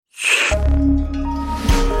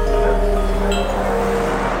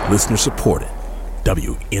Listener supported.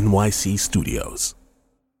 WNYC Studios.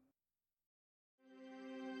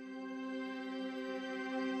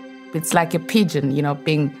 It's like a pigeon,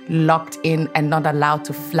 being locked in and not allowed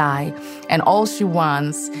to fly. And all she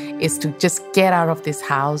wants is to just get out of this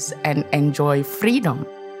house and enjoy freedom.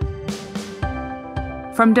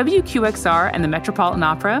 From WQXR and the Metropolitan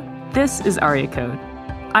Opera, this is Aria Code.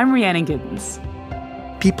 I'm Rhiannon Giddens.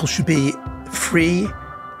 People should be free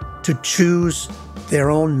to choose their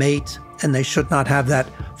own mate, and they should not have that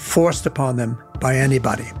forced upon them by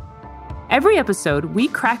anybody. Every episode, we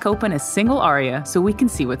crack open a single aria so we can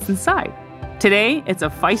see what's inside. Today, it's a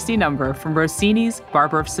feisty number from Rossini's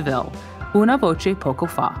Barber of Seville, Una voce poco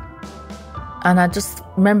fa. And I just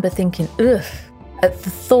remember thinking, ugh, at the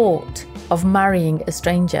thought of marrying a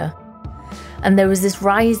stranger. And there was this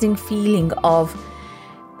rising feeling of,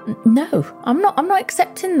 no, I'm not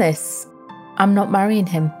accepting this. I'm not marrying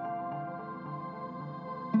him.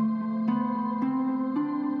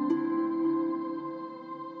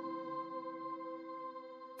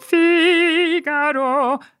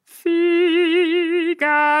 Figaro, Figaro,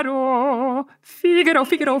 Figaro,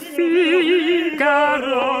 Figaro, Figaro.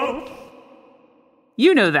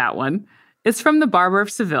 You know that one. It's from The Barber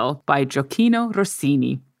of Seville by Gioacchino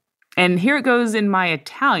Rossini. And here it goes in my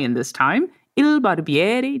Italian this time, Il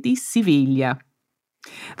Barbiere di Siviglia.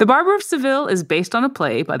 The Barber of Seville is based on a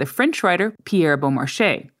play by the French writer Pierre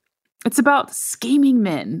Beaumarchais. It's about scheming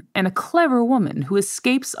men and a clever woman who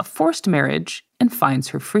escapes a forced marriage and finds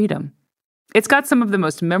her freedom. It's got some of the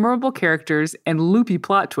most memorable characters and loopy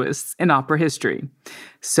plot twists in opera history.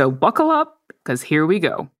 So buckle up, because here we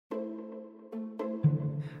go.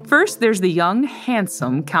 First, there's the young,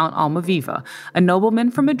 handsome Count Almaviva, a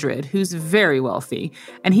nobleman from Madrid who's very wealthy,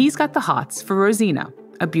 and he's got the hots for Rosina,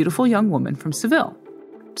 a beautiful young woman from Seville.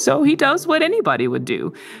 So he does what anybody would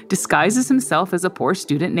do, disguises himself as a poor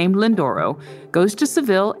student named Lindoro, goes to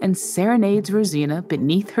Seville and serenades Rosina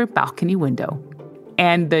beneath her balcony window.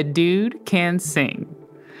 And the dude can sing.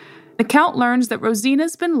 The Count learns that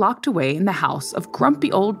Rosina's been locked away in the house of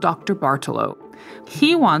grumpy old Dr. Bartolo.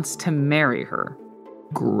 He wants to marry her.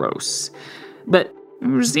 Gross. But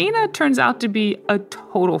Rosina turns out to be a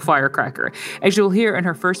total firecracker, as you'll hear in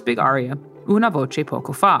her first big aria, Una voce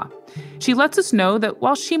poco fa. She lets us know that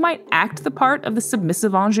while she might act the part of the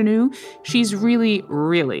submissive ingenue, she's really,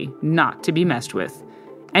 really not to be messed with.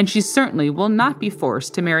 And she certainly will not be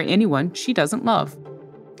forced to marry anyone she doesn't love.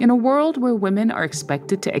 In a world where women are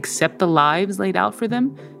expected to accept the lives laid out for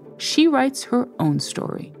them, she writes her own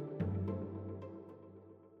story.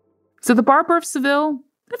 So The Barber of Seville,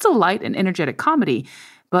 it's a light and energetic comedy,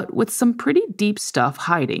 but with some pretty deep stuff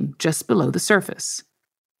hiding just below the surface.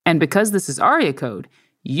 And because this is Aria Code,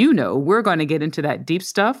 you know we're going to get into that deep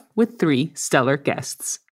stuff with 3 stellar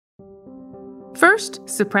guests. First,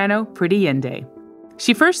 soprano Priti Yende.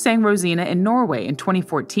 She first sang Rosina in Norway in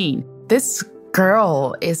 2014. This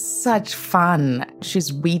girl is such fun.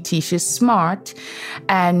 She's witty, she's smart,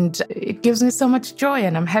 and it gives me so much joy,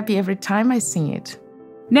 and I'm happy every time I sing it.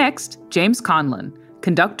 Next, James Conlon,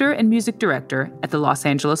 conductor and music director at the Los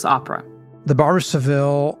Angeles Opera. The Barber of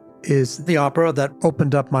Seville is the opera that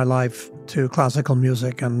opened up my life to classical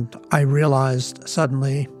music, and I realized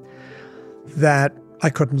suddenly that I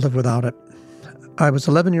couldn't live without it. I was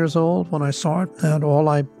 11 years old when I saw it, and all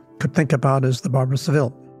I could think about is The Barber of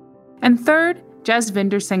Seville. And third,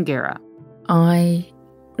 Jasvinder Sanghera. I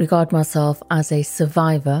regard myself as a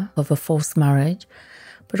survivor of a forced marriage,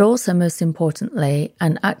 but also, most importantly,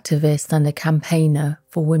 an activist and a campaigner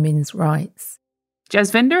for women's rights.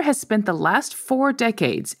 Jasvinder has spent the last 4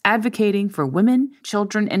 decades advocating for women,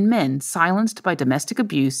 children, and men silenced by domestic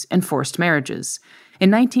abuse and forced marriages. In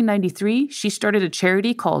 1993, she started a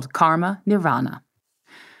charity called Karma Nirvana.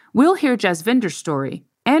 We'll hear Jasvinder's story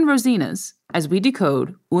and Rosina's as we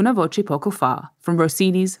decode Una voce poco fa from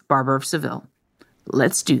Rossini's Barber of Seville.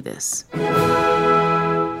 Let's do this.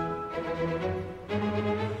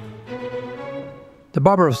 The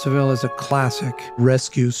Barber of Seville is a classic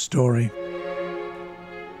rescue story.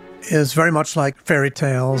 It is very much like fairy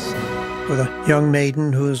tales, with a young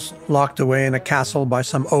maiden who's locked away in a castle by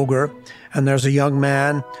some ogre, and there's a young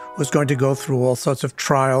man who's going to go through all sorts of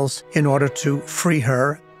trials in order to free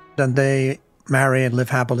her, and they marry and live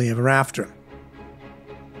happily ever after.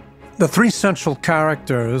 The 3 central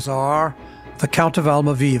characters are the Count of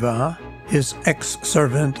Almaviva, his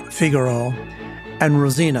ex-servant Figaro, and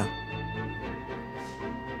Rosina.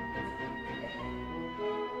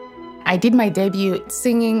 I did my debut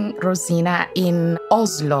singing Rosina in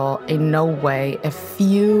Oslo, in Norway, a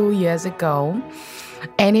few years ago.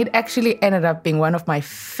 And it actually ended up being one of my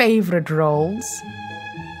favorite roles.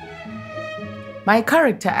 My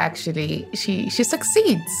character actually, she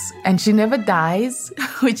succeeds and she never dies,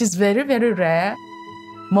 which is very, very rare.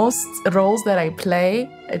 Most roles that I play,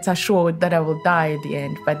 it's assured that I will die at the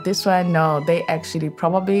end. But this one, no, they actually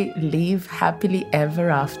probably live happily ever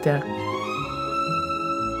after.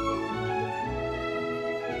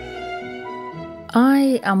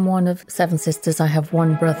 I am one of 7 sisters. I have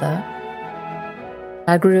one brother.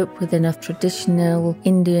 I grew up within a traditional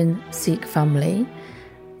Indian Sikh family.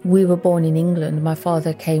 We were born in England. My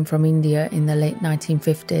father came from India in the late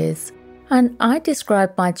 1950s. And I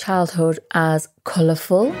describe my childhood as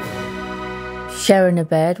colourful, sharing a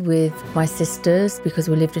bed with my sisters because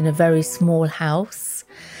we lived in a very small house,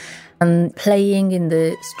 and playing in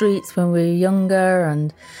the streets when we were younger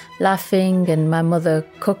and laughing, and my mother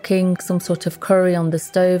cooking some sort of curry on the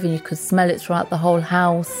stove and you could smell it throughout the whole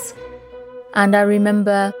house. And I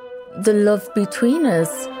remember the love between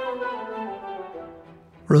us.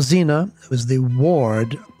 Rosina was the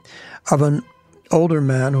ward of an older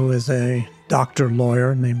man who is a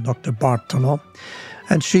lawyer named Dr. Bartolo,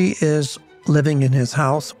 and she is living in his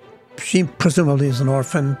house. She presumably is an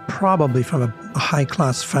orphan, probably from a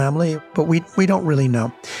high-class family, but we don't really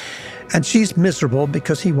know. And she's miserable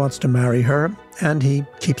because he wants to marry her, and he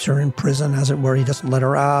keeps her in prison, as it were. He doesn't let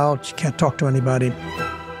her out. She can't talk to anybody.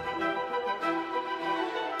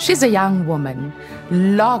 She's a young woman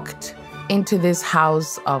locked into this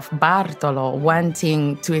house of Bartolo,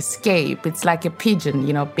 wanting to escape. It's like a pigeon,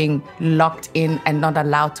 being locked in and not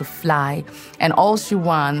allowed to fly. And all she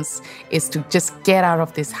wants is to just get out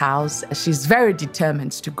of this house. She's very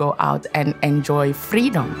determined to go out and enjoy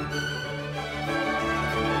freedom.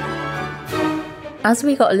 As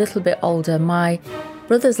we got a little bit older, my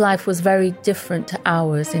brother's life was very different to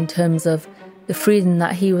ours in terms of the freedom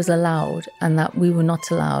that he was allowed and that we were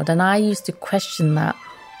not allowed. And I used to question that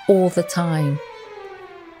all the time.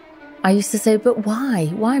 I used to say, but why?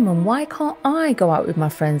 Why, Mum? Why can't I go out with my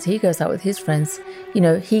friends? He goes out with his friends.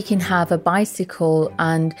 He can have a bicycle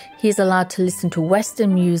and he's allowed to listen to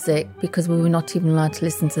Western music because we were not even allowed to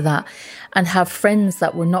listen to that, and have friends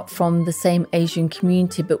that were not from the same Asian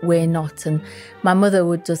community, but we're not. And my mother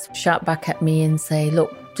would just shout back at me and say,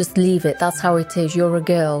 look, just leave it. That's how it is. You're a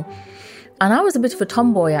girl. And I was a bit of a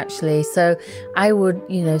tomboy, actually. So I would,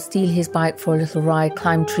 steal his bike for a little ride,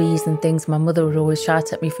 climb trees and things. My mother would always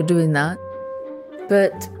shout at me for doing that.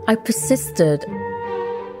 But I persisted.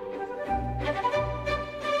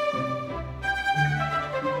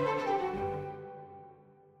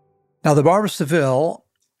 Now, the Barber of Seville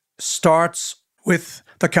starts with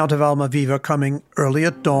the Count of Almaviva coming early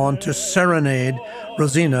at dawn to serenade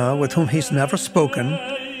Rosina, with whom he's never spoken.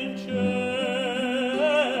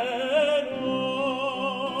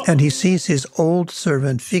 And he sees his old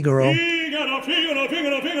servant Figaro.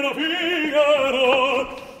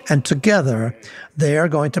 And together they are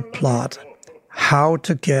going to plot how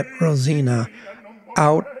to get Rosina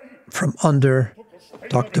out from under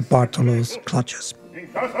Dr. Bartolo's clutches.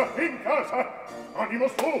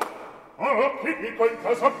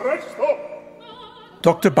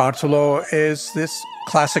 Dr. Bartolo is this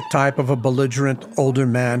classic type of a belligerent older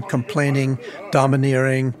man, complaining,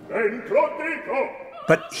 domineering.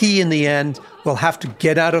 But he, in the end, will have to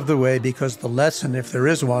get out of the way, because the lesson, if there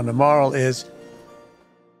is one, the moral is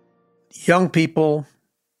young people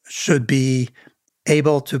should be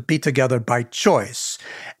able to be together by choice.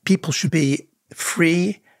 People should be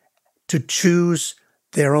free to choose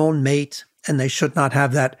their own mate, and they should not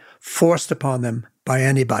have that forced upon them by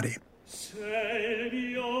anybody.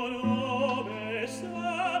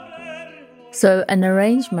 So an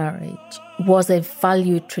arranged marriage was a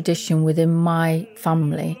valued tradition within my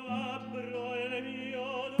family.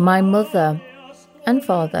 My mother and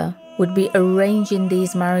father would be arranging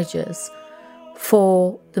these marriages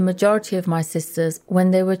for the majority of my sisters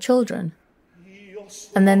when they were children.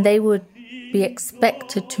 And then they would be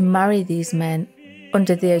expected to marry these men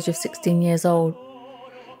under the age of 16 years old.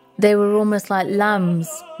 They were almost like lambs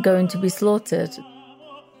going to be slaughtered.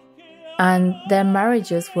 And their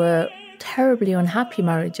marriages were terribly unhappy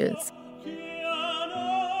marriages.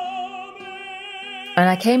 And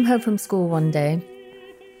I came home from school one day.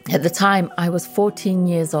 At the time, I was 14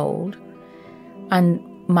 years old. And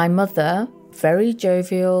my mother, very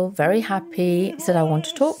jovial, very happy, said, I want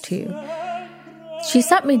to talk to you. She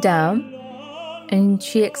sat me down and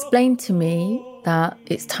she explained to me that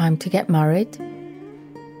it's time to get married.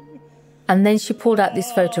 And then she pulled out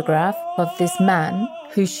this photograph of this man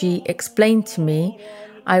who she explained to me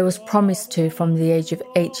I was promised to from the age of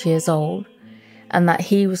 8 years old, and that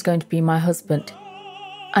he was going to be my husband.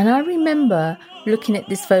 And I remember looking at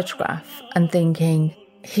this photograph and thinking,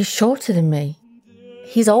 he's shorter than me.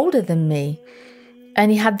 He's older than me.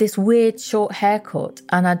 And he had this weird short haircut.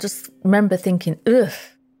 And I just remember thinking, ugh,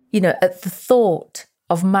 at the thought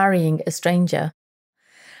of marrying a stranger.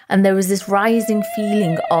 And there was this rising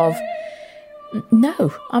feeling of,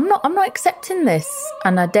 no, I'm not accepting this.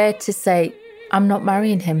 And I dared to say, I'm not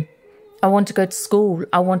marrying him. I want to go to school.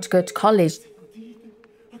 I want to go to college.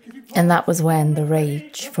 And that was when the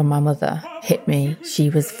rage from my mother hit me. She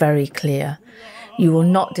was very clear. You will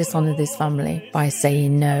not dishonour this family by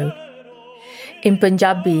saying no. In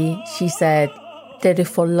Punjabi, she said, Tere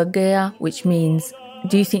full lag gaya, which means,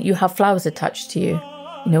 do you think you have flowers attached to you?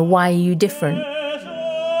 Why are you different?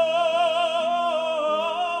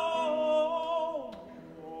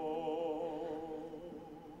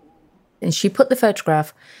 And she put the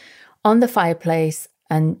photograph on the fireplace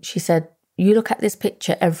and she said, you look at this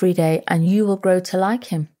picture every day and you will grow to like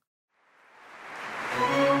him.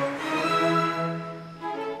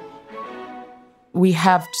 We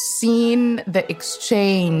have seen the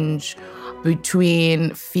exchange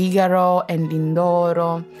between Figaro and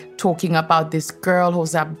Lindoro, talking about this girl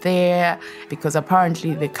who's up there, because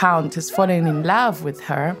apparently the Count has fallen in love with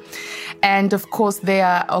her. And of course, they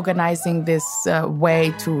are organizing this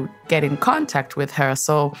way to get in contact with her.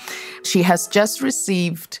 So she has just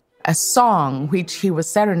received a song which he was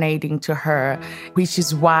serenading to her, which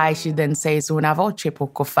is why she then says, una voce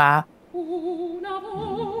poco fa.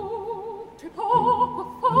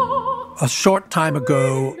 A short time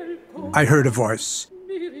ago, I heard a voice,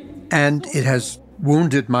 and it has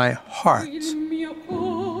wounded my heart.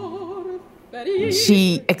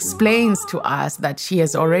 She explains to us that she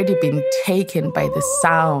has already been taken by the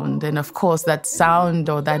sound, and of course that sound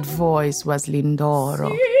or that voice was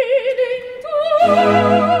Lindoro.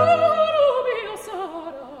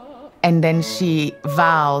 And then she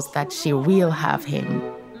vows that she will have him.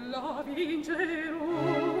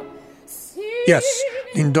 Yes,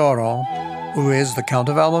 Lindoro, who is the Count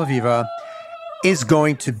of Almaviva, is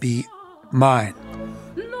going to be mine.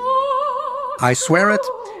 I swear it,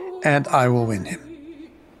 and I will win him.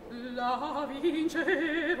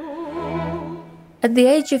 At the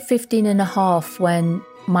age of 15 and a half, when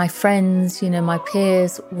my friends, my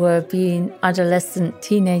peers were being adolescent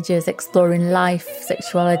teenagers, exploring life,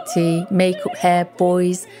 sexuality, makeup, hair,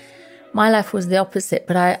 boys, my life was the opposite,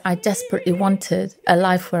 but I desperately wanted a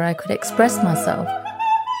life where I could express myself.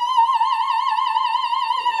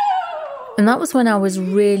 And that was when I was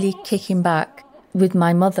really kicking back with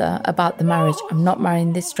my mother about the marriage. I'm not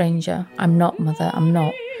marrying this stranger. I'm not, mother, I'm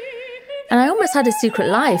not. And I almost had a secret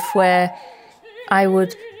life where I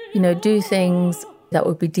would, do things that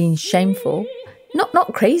would be deemed shameful.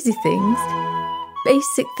 Not crazy things,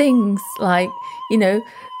 basic things like,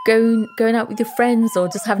 going out with your friends or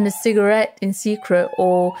just having a cigarette in secret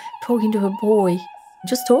or talking to a boy.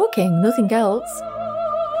 Just talking, nothing else.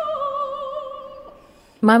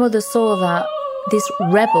 My mother saw that this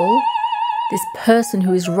rebel, this person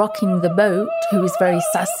who is rocking the boat, who is very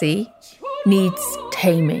sassy, needs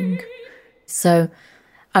taming. So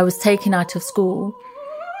I was taken out of school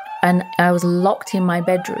and I was locked in my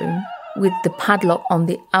bedroom with the padlock on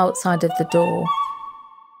the outside of the door.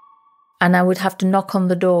 And I would have to knock on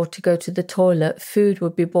the door to go to the toilet. Food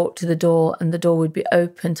would be brought to the door and the door would be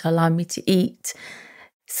open to allow me to eat.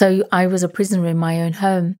 So I was a prisoner in my own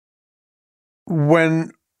home.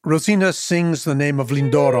 When Rosina sings the name of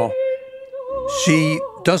Lindoro, she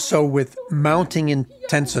does so with mounting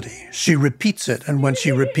intensity. She repeats it, and when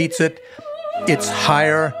she repeats it, it's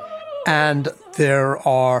higher, and there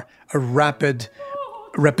are a rapid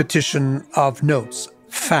repetition of notes,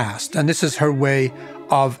 fast. And this is her way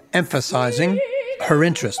of emphasizing her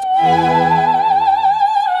interest.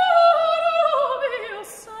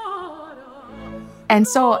 And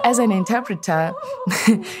so as an interpreter,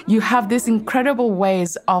 you have these incredible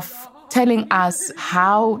ways of telling us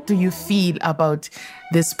how do you feel about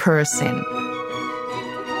this person.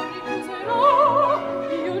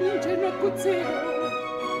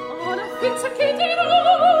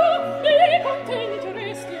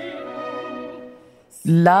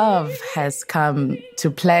 Love has come to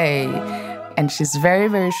play, and she's very,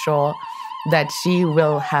 very sure that she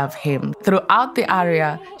will have him. Throughout the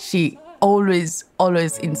aria, she always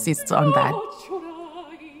insists on that.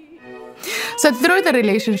 So through the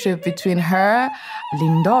relationship between her,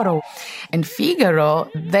 Lindoro, and Figaro,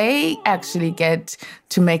 they actually get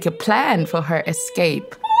to make a plan for her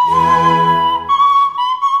escape.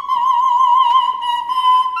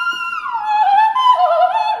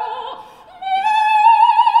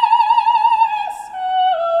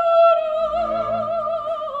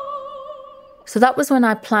 So that was when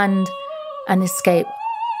I planned an escape.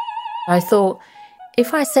 I thought,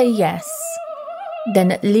 if I say yes,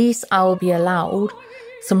 then at least I will be allowed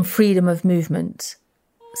some freedom of movement.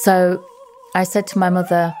 So I said to my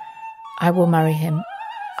mother, I will marry him.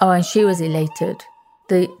 Oh, and she was elated.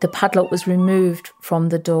 The padlock was removed from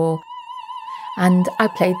the door, and I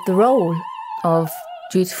played the role of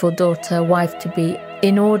dutiful daughter, wife-to-be,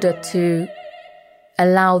 in order to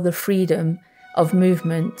allow the freedom of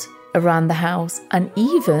movement around the house, and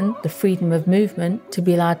even the freedom of movement to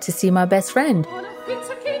be allowed to see my best friend.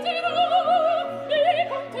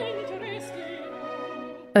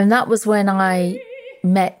 And that was when I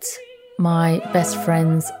met my best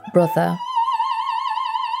friend's brother.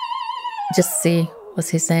 Jussi was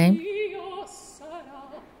his name.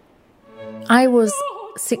 I was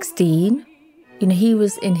 16. He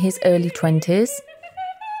was in his early 20s.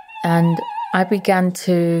 And I began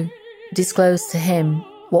to disclose to him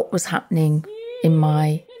what was happening in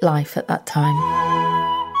my life at that time.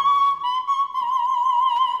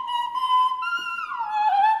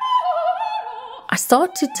 I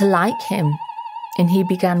started to like him, and he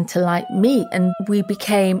began to like me, and we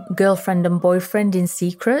became girlfriend and boyfriend in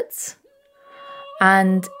secret.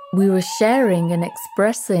 And we were sharing and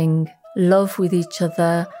expressing love with each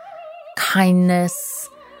other, kindness,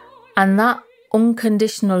 and that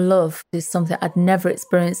unconditional love is something I'd never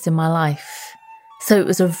experienced in my life. So it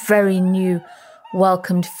was a very new,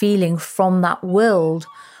 welcomed feeling from that world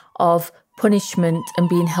of punishment and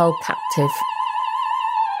being held captive.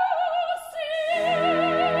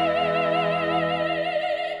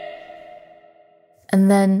 And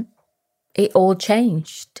then it all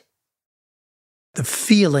changed. The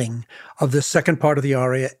feeling of the second part of the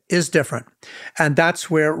aria is different. And that's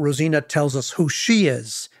where Rosina tells us who she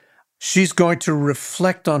is. She's going to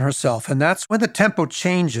reflect on herself. And that's when the tempo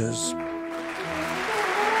changes.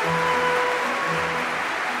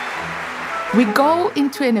 We go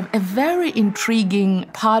into a very intriguing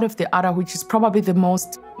part of the aria, which is probably the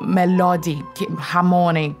most melodic,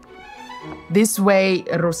 harmonic. This way,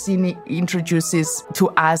 Rossini introduces to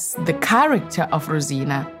us the character of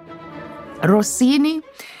Rosina. Rossini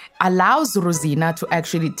allows Rosina to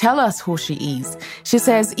actually tell us who she is. She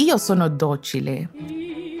says, Io sono docile.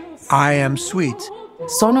 I am sweet.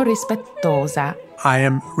 Sono rispettosa. I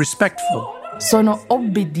am respectful. Sono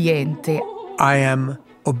obbediente. I am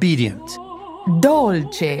obedient.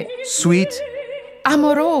 Dolce. Sweet.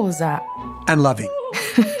 Amorosa. And loving.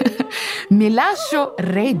 Mi lascio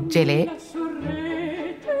reggere.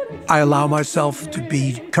 I allow myself to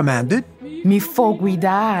be commanded. Mi fo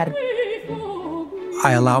guidar.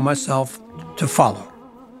 I allow myself to follow.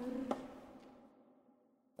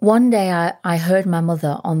 One day I heard my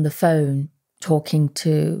mother on the phone talking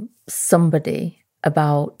to somebody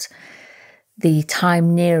about the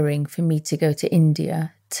time nearing for me to go to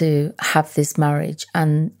India to have this marriage.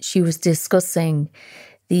 And she was discussing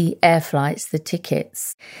the air flights, the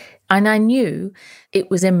tickets. And I knew it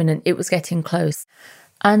was imminent, it was getting close.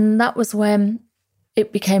 And that was when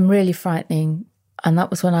it became really frightening. And that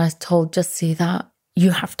was when I told Jussi that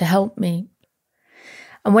you have to help me.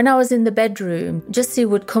 And when I was in the bedroom, Jussi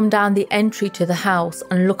would come down the entry to the house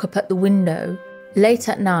and look up at the window late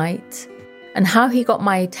at night. And how he got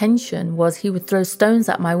my attention was he would throw stones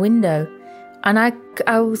at my window. And I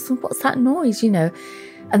was, what's that noise, And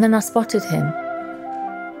then I spotted him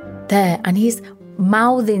there, and he's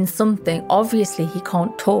mouthing something. Obviously, he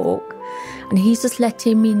can't talk. And he's just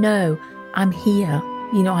letting me know, I'm here.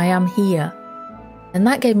 I am here. And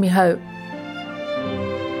that gave me hope.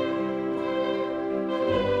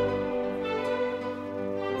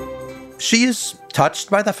 She is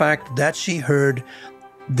touched by the fact that she heard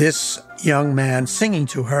this young man singing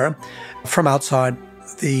to her from outside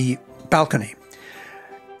the balcony.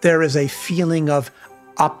 There is a feeling of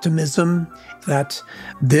optimism that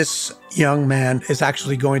this young man is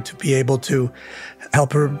actually going to be able to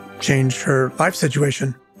help her change her life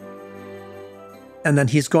situation. And then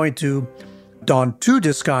he's going to don 2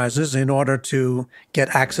 disguises in order to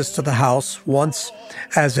get access to the house. Once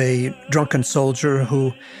as a drunken soldier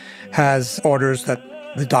who has orders that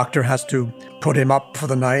the doctor has to put him up for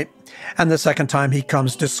the night. And the second time he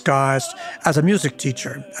comes disguised as a music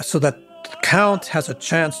teacher, so that the Count has a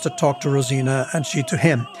chance to talk to Rosina and she to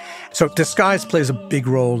him. So disguise plays a big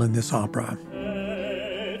role in this opera.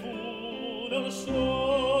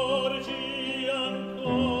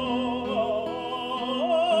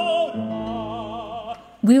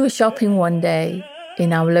 We were shopping one day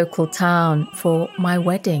in our local town for my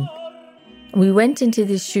wedding. We went into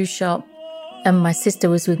this shoe shop, and my sister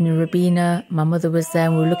was with me, Rabina. My mother was there,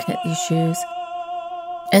 and we were looking at these shoes.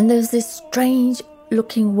 And there was this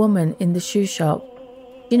strange-looking woman in the shoe shop.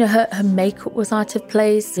 Her makeup was out of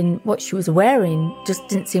place and what she was wearing just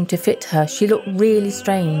didn't seem to fit her. She looked really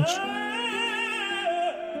strange.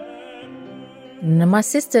 And my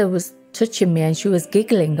sister was touching me and she was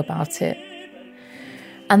giggling about it.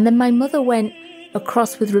 And then my mother went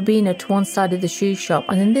across with Rubina to one side of the shoe shop,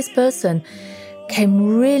 and then this person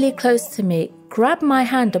came really close to me, grabbed my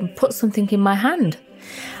hand and put something in my hand.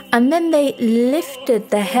 And then they lifted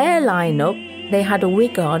the hairline up. They had a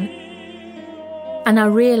wig on. And I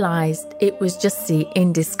realised it was Jussi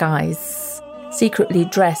in disguise, secretly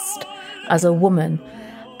dressed as a woman,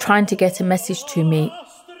 trying to get a message to me.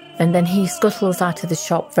 And then he scuttles out of the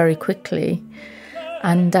shop very quickly.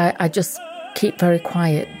 And I just keep very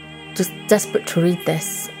quiet, just desperate to read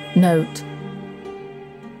this note.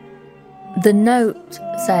 The note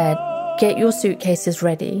said, "Get your suitcases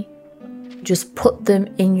ready. Just put them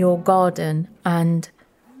in your garden and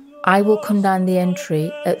I will come down the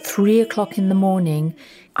entry at 3:00 in the morning.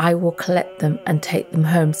 I will collect them and take them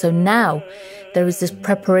home." So now there is this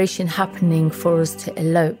preparation happening for us to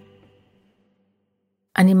elope.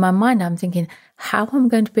 And in my mind, I'm thinking, how am I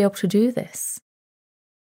going to be able to do this?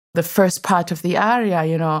 The first part of the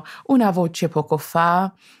aria, una voce poco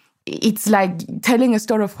fa, it's like telling a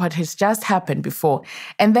story of what has just happened before.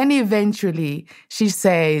 And then eventually she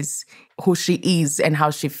says who she is and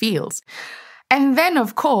how she feels. And then,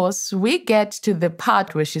 of course, we get to the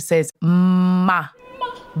part where she says, ma,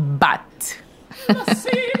 but.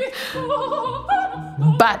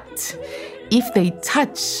 But if they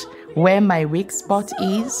touch where my weak spot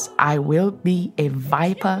is, I will be a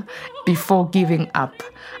viper before giving up.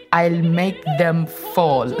 I'll make them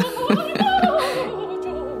fall.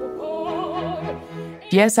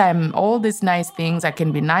 Yes, I'm all these nice things. I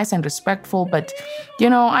can be nice and respectful, but,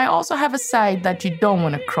 I also have a side that you don't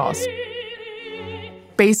want to cross.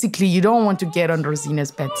 Basically, you don't want to get on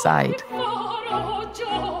Rosina's bedside.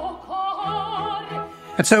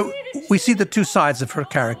 And so we see the two sides of her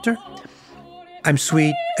character. I'm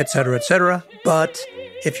sweet, etc., but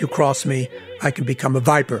if you cross me, I can become a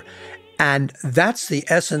viper. And that's the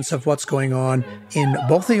essence of what's going on in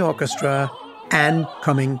both the orchestra and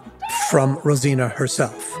coming from Rosina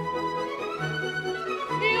herself.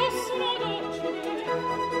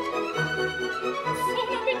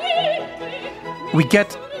 We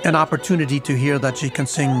get an opportunity to hear that she can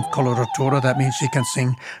sing coloratura. That means she can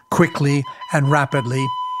sing quickly and rapidly,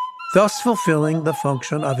 thus fulfilling the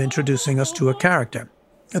function of introducing us to a character.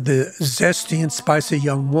 The zesty and spicy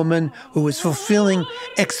young woman who is fulfilling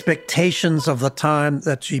expectations of the time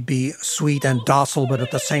that she be sweet and docile, but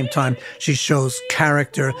at the same time she shows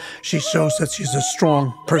character. She shows that she's a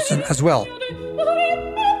strong person as well.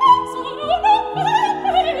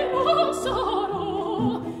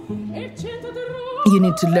 You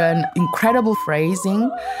need to learn incredible phrasing.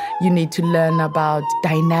 You need to learn about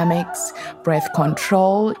dynamics, breath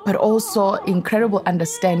control, but also incredible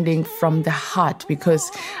understanding from the heart, because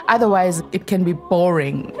otherwise it can be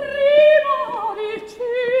boring.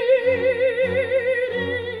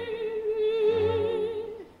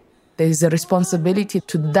 There's a responsibility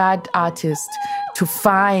to that artist to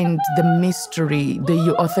find the mystery,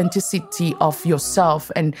 the authenticity of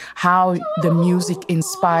yourself and how the music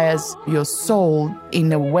inspires your soul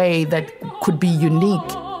in a way that could be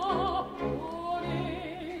unique.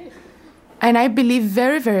 And I believe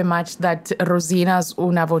very, very much that Rosina's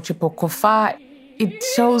Una Voce Poco Fa, it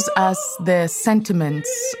shows us the sentiments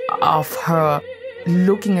of her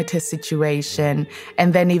looking at her situation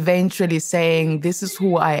and then eventually saying, this is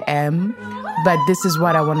who I am, but this is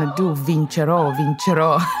what I want to do. Vincerò,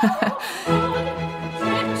 vincerò.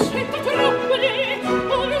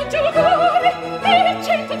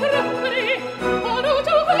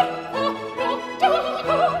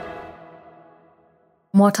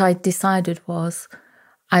 What I decided was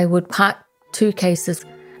I would pack 2 cases,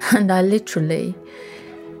 and I literally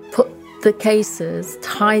put the cases,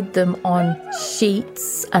 tied them on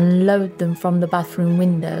sheets and lowered them from the bathroom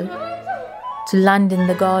window to land in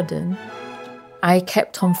the garden. I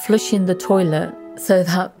kept on flushing the toilet so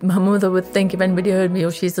that my mother would think if anybody heard me,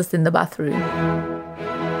 oh, she's just in the bathroom.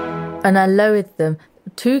 And I lowered them,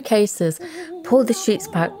 2 cases, pulled the sheets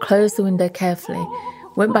back, closed the window carefully,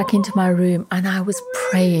 went back into my room, and I was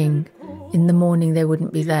praying in the morning they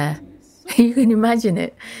wouldn't be there. You can imagine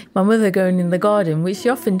it. My mother going in the garden, which she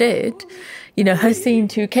often did, her seeing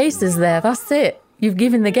 2 cases there, that's it. You've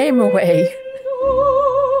given the game away.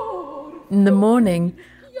 In the morning,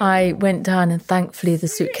 I went down and thankfully the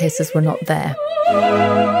suitcases were not there.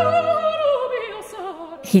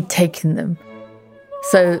 He'd taken them.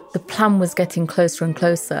 So the plan was getting closer and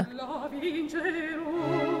closer.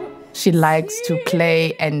 She likes to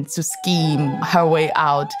play and to scheme her way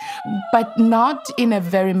out, but not in a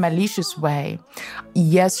very malicious way.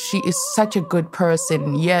 Yes, she is such a good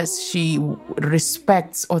person. Yes, she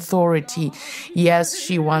respects authority. Yes,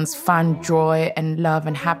 she wants fun, joy, and love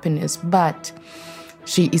and happiness, but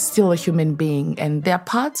she is still a human being. And there are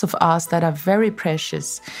parts of us that are very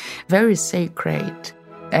precious, very sacred,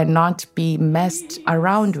 and not be messed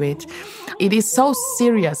around with. It is so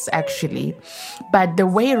serious, actually. But the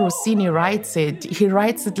way Rossini writes it, he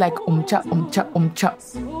writes it like umcha, umcha, umcha,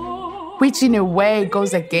 which in a way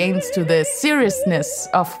goes against to the seriousness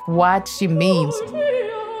of what she means.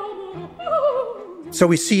 So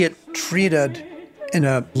we see it treated in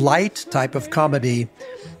a light type of comedy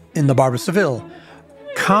in The Barber of Seville.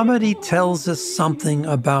 Comedy tells us something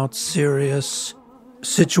about serious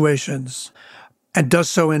situations and does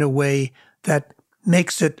so in a way that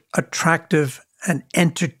makes it attractive and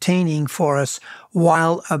entertaining for us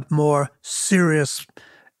while a more serious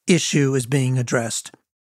issue is being addressed.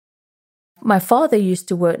 My father used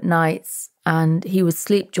to work nights and he would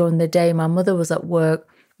sleep during the day. My mother was at work.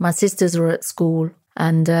 My sisters were at school.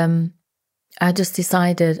 And I just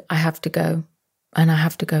decided I have to go, and I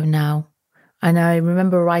have to go now. And I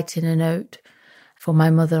remember writing a note for my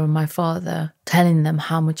mother and my father, telling them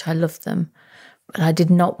how much I loved them. But I did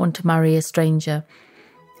not want to marry a stranger,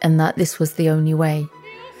 and that this was the only way.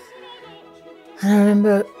 And I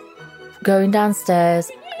remember going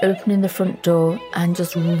downstairs, opening the front door, and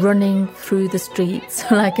just running through the streets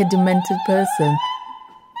like a demented person.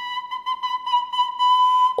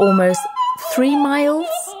 Almost 3 miles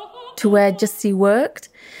to where Jussie worked,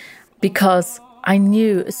 because I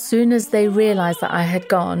knew as soon as they realised that I had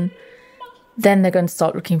gone, then they're going to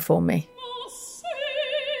start looking for me.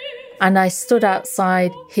 And I stood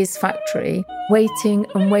outside his factory, waiting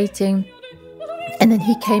and waiting. And then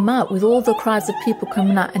he came out with all the crowds of people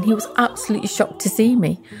coming out, and he was absolutely shocked to see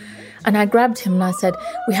me. And I grabbed him and I said,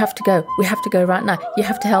 we have to go right now. You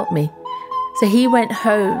have to help me. So he went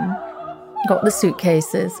home, got the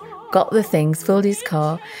suitcases, got the things, filled his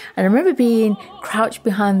car. And I remember being crouched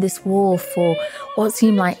behind this wall for what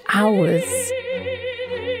seemed like hours.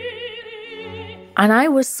 And I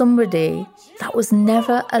was somebody that was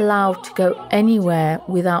never allowed to go anywhere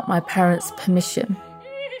without my parents' permission.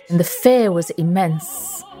 And the fear was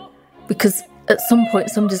immense, because at some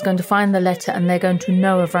point somebody's going to find the letter and they're going to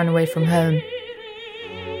know I've run away from home.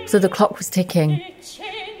 So the clock was ticking.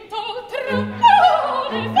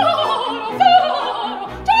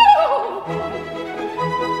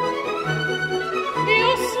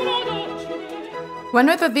 One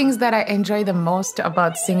of the things that I enjoy the most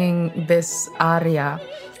about singing this aria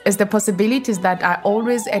is the possibilities that are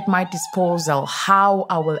always at my disposal, how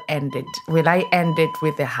I will end it. Will I end it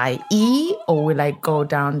with a high E, or will I go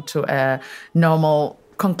down to a normal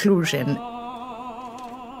conclusion?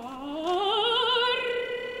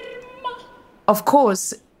 Of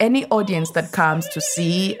course, any audience that comes to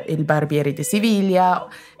see Il Barbiere di Siviglia,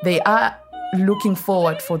 they are looking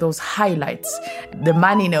forward for those highlights, the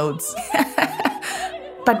money notes.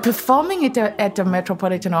 But performing it at the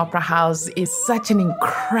Metropolitan Opera House is such an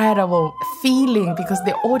incredible feeling, because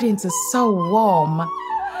the audience is so warm.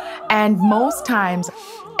 And most times,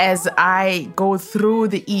 as I go through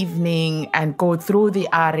the evening and go through the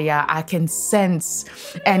aria, I can sense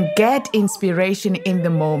and get inspiration in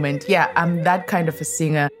the moment. Yeah, I'm that kind of a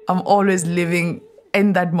singer. I'm always living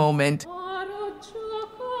in that moment.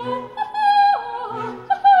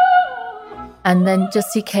 And then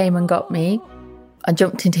Jussie came and got me. I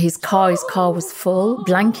jumped into his car. His car was full.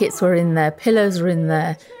 Blankets were in there. Pillows were in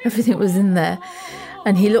there. Everything was in there.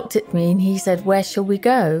 And he looked at me and he said, "Where shall we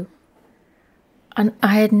go?" And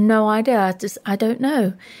I had no idea. I don't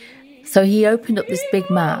know. So he opened up this big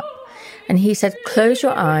map and he said, "Close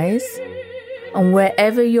your eyes, and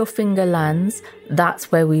wherever your finger lands,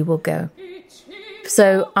 that's where we will go."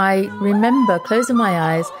 So I remember closing my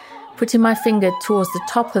eyes, putting my finger towards the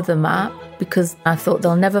top of the map, because I thought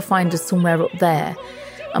they'll never find us somewhere up there.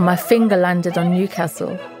 And my finger landed on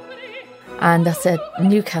Newcastle. And I said,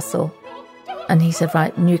 "Newcastle." And he said,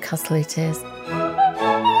 "Right, Newcastle it is."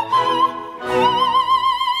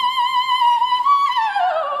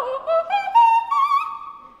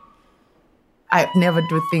 I never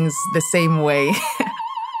do things the same way.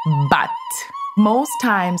 But most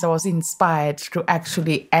times I was inspired to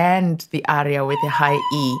actually end the aria with a high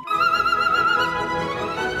E.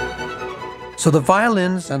 So the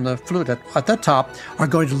violins and the flute at the top are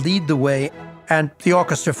going to lead the way, and the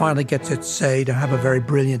orchestra finally gets its say to have a very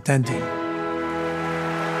brilliant ending.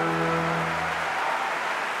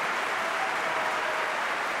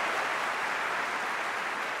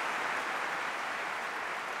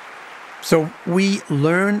 So we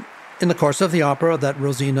learn in the course of the opera that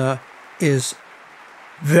Rosina is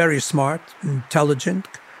very smart, intelligent,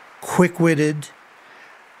 quick-witted,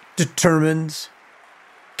 determined,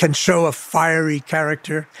 can show a fiery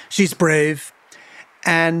character. She's brave,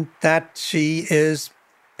 and that she is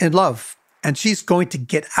in love. And she's going to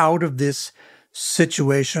get out of this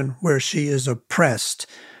situation where she is oppressed,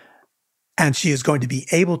 and she is going to be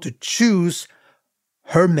able to choose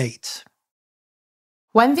her mate.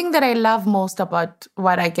 One thing that I love most about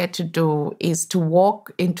what I get to do is to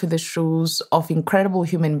walk into the shoes of incredible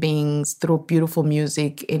human beings through beautiful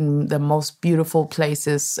music in the most beautiful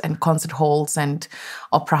places and concert halls and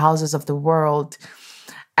opera houses of the world.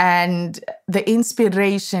 And the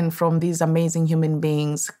inspiration from these amazing human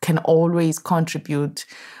beings can always contribute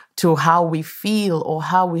to how we feel or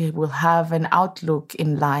how we will have an outlook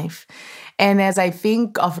in life. And as I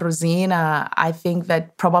think of Rosina, I think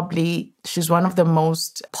that probably she's one of the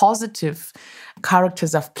most positive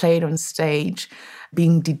characters I've played on stage,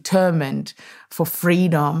 being determined for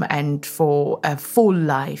freedom and for a full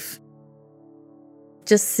life.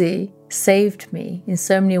 Jussi saved me in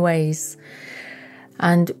so many ways.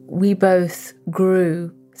 And we both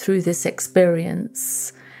grew through this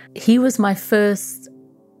experience. He was my first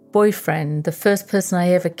boyfriend, the first person I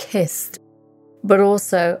ever kissed. But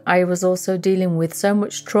also, I was also dealing with so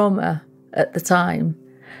much trauma at the time.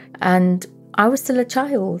 And I was still a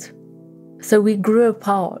child. So we grew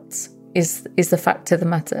apart, is the fact of the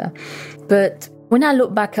matter. But when I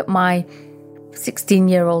look back at my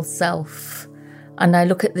 16-year-old self and I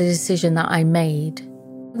look at the decision that I made,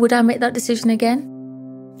 would I make that decision again?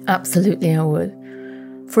 Absolutely, I would.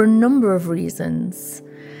 For a number of reasons.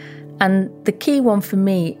 And the key one for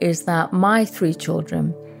me is that my 3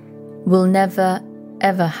 children will never,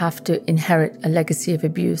 ever have to inherit a legacy of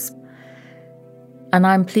abuse. And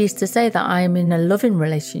I'm pleased to say that I am in a loving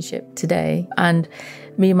relationship today, and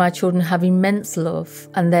me and my children have immense love,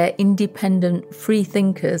 and they're independent, free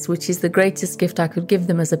thinkers, which is the greatest gift I could give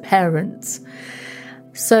them as a parent.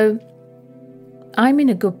 So I'm in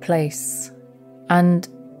a good place, and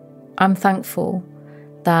I'm thankful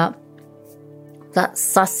that that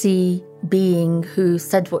sassy being who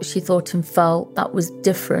said what she thought and felt that was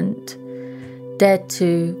different dared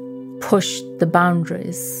to push the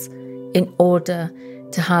boundaries in order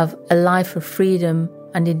to have a life of freedom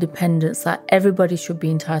and independence that everybody should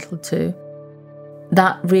be entitled to.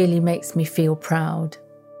 That really makes me feel proud.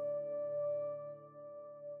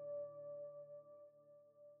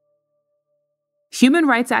 Human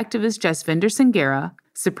rights activist Jasvinder Singera,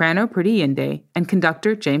 soprano Priti Yinde, and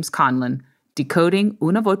conductor James Conlon, decoding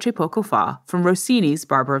Una voce poco fa from Rossini's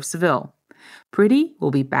Barber of Seville. Priti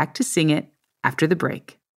will be back to sing it after the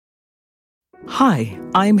break. Hi,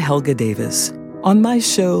 I'm Helga Davis. On my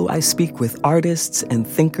show, I speak with artists and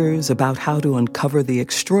thinkers about how to uncover the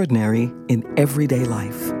extraordinary in everyday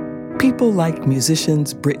life. People like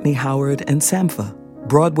musicians Brittany Howard and Sampha,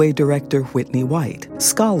 Broadway director Whitney White,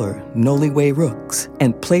 scholar Noliwe Rooks,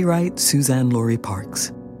 and playwright Suzanne Laurie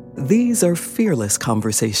Parks. These are fearless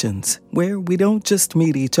conversations where we don't just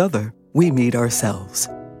meet each other, we meet ourselves.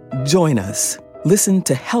 Join us. Listen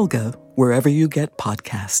to Helga wherever you get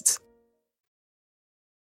podcasts.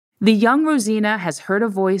 The young Rosina has heard a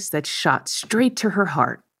voice that shot straight to her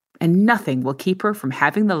heart, and nothing will keep her from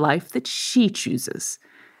having the life that she chooses.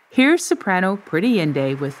 Here's soprano Priti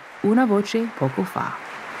Yinde with Una voce poco fa.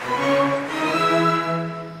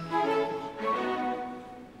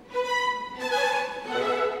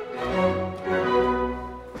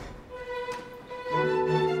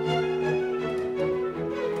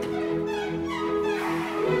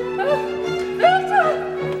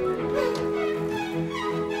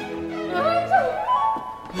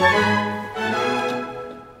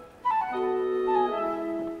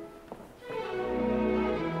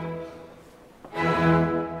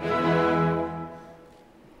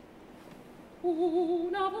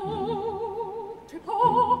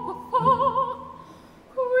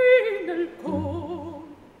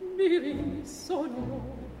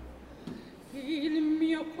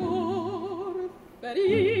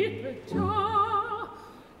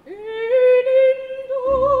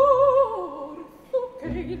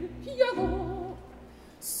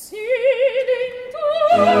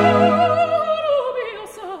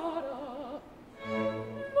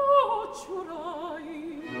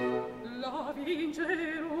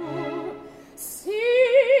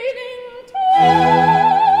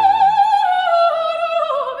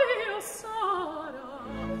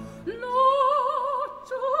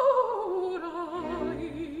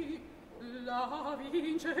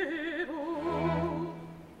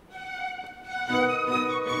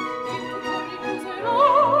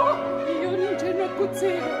 Io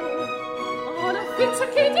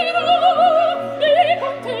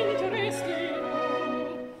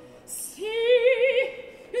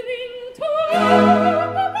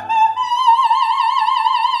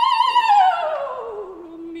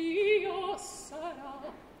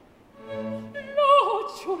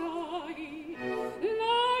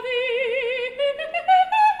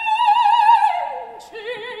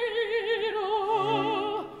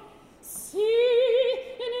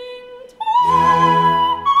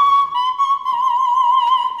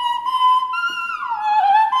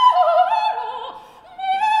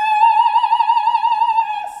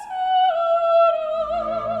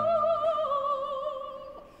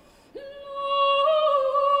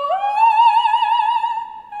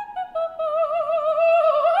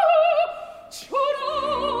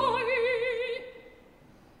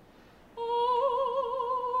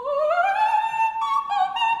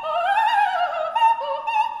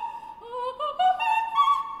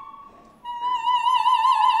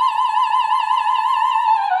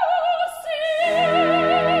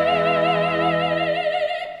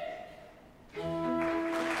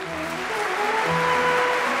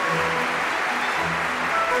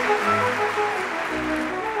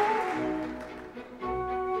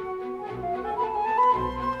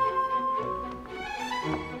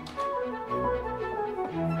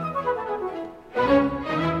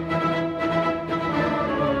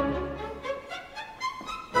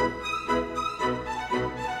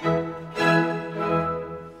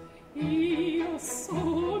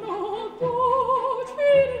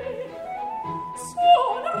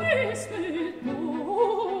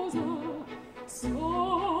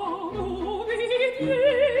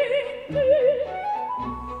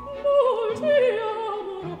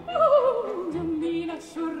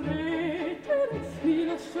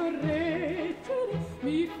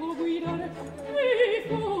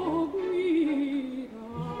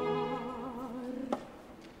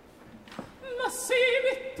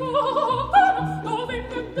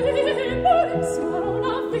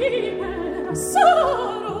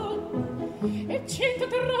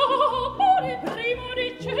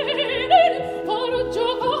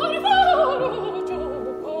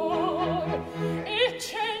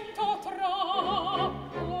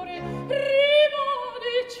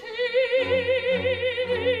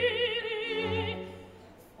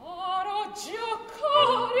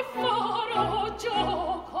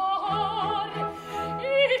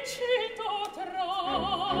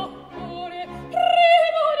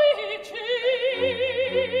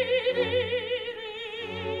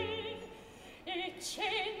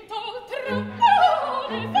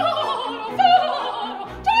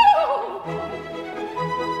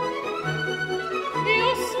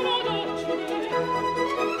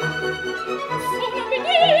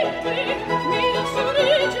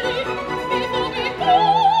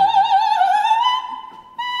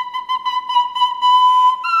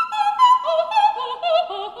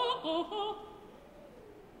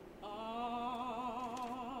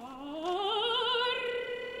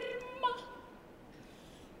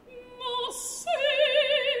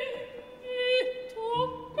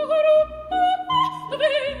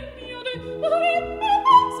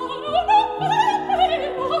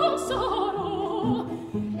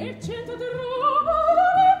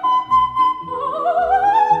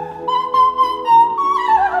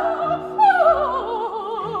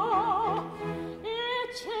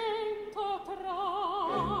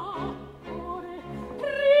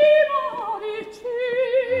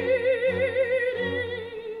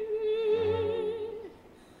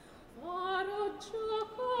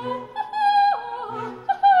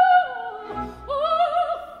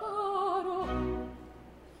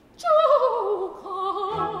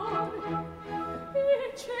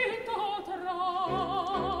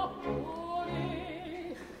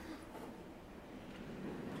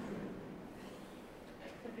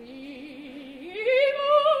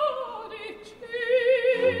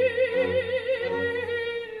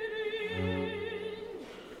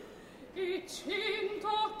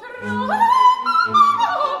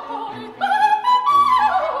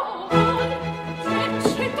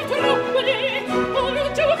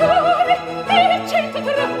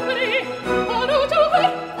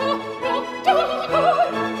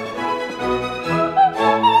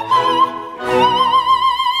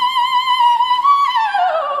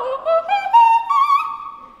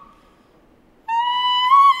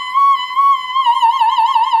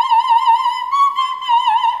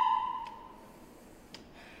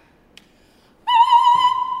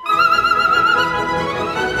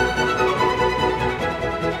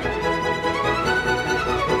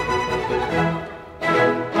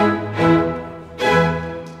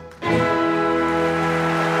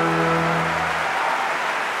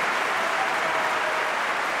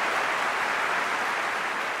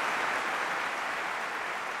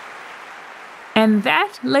And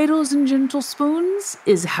that, ladles and gentle spoons,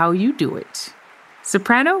 is how you do it.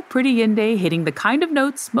 Soprano Pretty Yinde hitting the kind of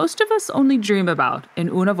notes most of us only dream about in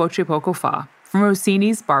Una voce poco fa from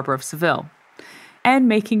Rossini's Barber of Seville. And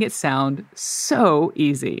making it sound so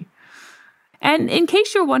easy. And in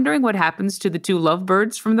case you're wondering what happens to the two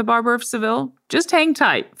lovebirds from the Barber of Seville, just hang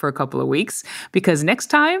tight for a couple of weeks, because next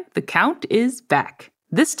time, the Count is back.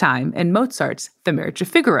 This time in Mozart's The Marriage of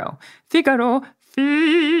Figaro. Figaro.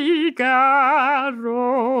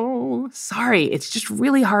 Sorry, it's just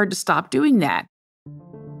really hard to stop doing that.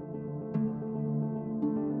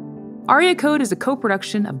 Aria Code is a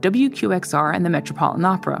co-production of WQXR and the Metropolitan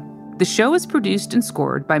Opera. The show is produced and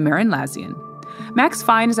scored by Marin Lazian. Max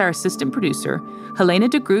Fine is our assistant producer, Helena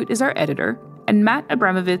de Groot is our editor, and Matt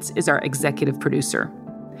Abramovitz is our executive producer.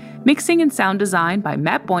 Mixing and sound design by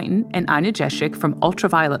Matt Boynton and Anya Jeshik from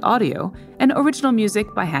Ultraviolet Audio, and original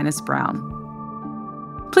music by Hannes Brown.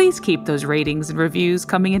 Please keep those ratings and reviews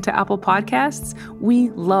coming into Apple Podcasts.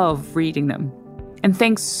 We love reading them. And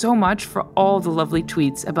thanks so much for all the lovely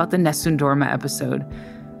tweets about the Nessun Dorma episode.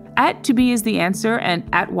 At To Be Is The Answer and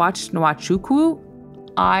at Watch Nwachukwu,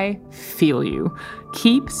 I feel you.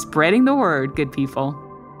 Keep spreading the word, good people.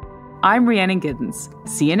 I'm Rhiannon Giddens.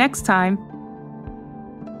 See you next time.